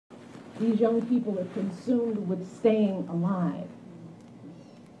These young people are consumed with staying alive.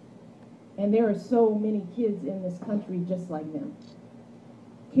 And there are so many kids in this country just like them.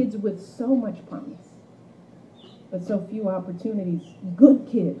 Kids with so much promise, but so few opportunities. Good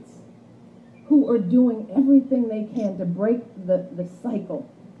kids who are doing everything they can to break the cycle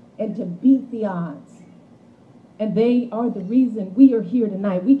and to beat the odds. And they are the reason we are here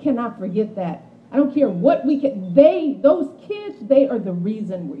tonight. We cannot forget that. I don't care what we can, those kids, they are the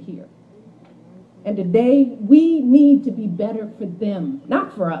reason we're here. And today, we need to be better for them,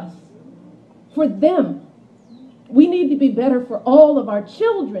 not for us, for them. We need to be better for all of our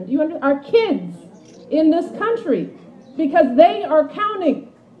children, our kids in this country, because they are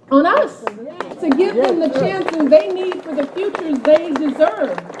counting on us to give them the chances they need for the futures they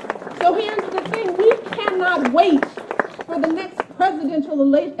deserve. So here's the thing, we cannot wait for the next presidential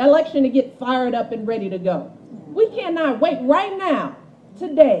election to get fired up and ready to go. We cannot wait. Right now,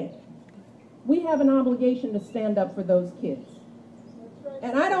 today, we have an obligation to stand up for those kids.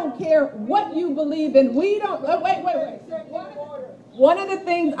 And I don't care what you believe in. We don't, wait. One of the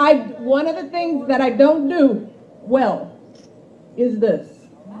things that I don't do well is this.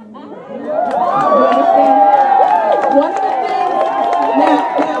 You understand? One of the things,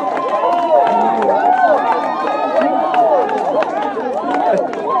 now,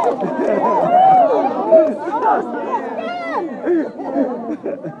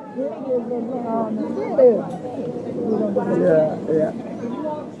 yeah.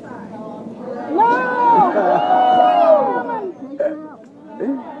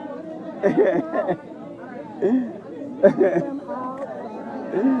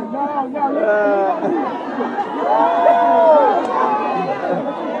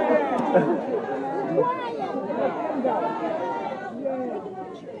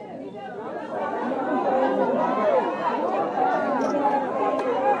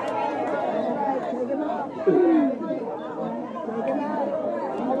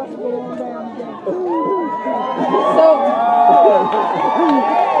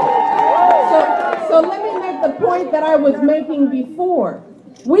 So let me make the point that I was making before.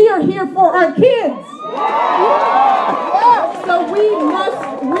 We are here for our kids. So we must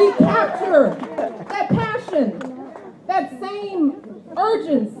recapture that passion, that same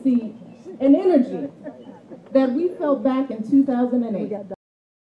urgency and energy that we felt back in 2008.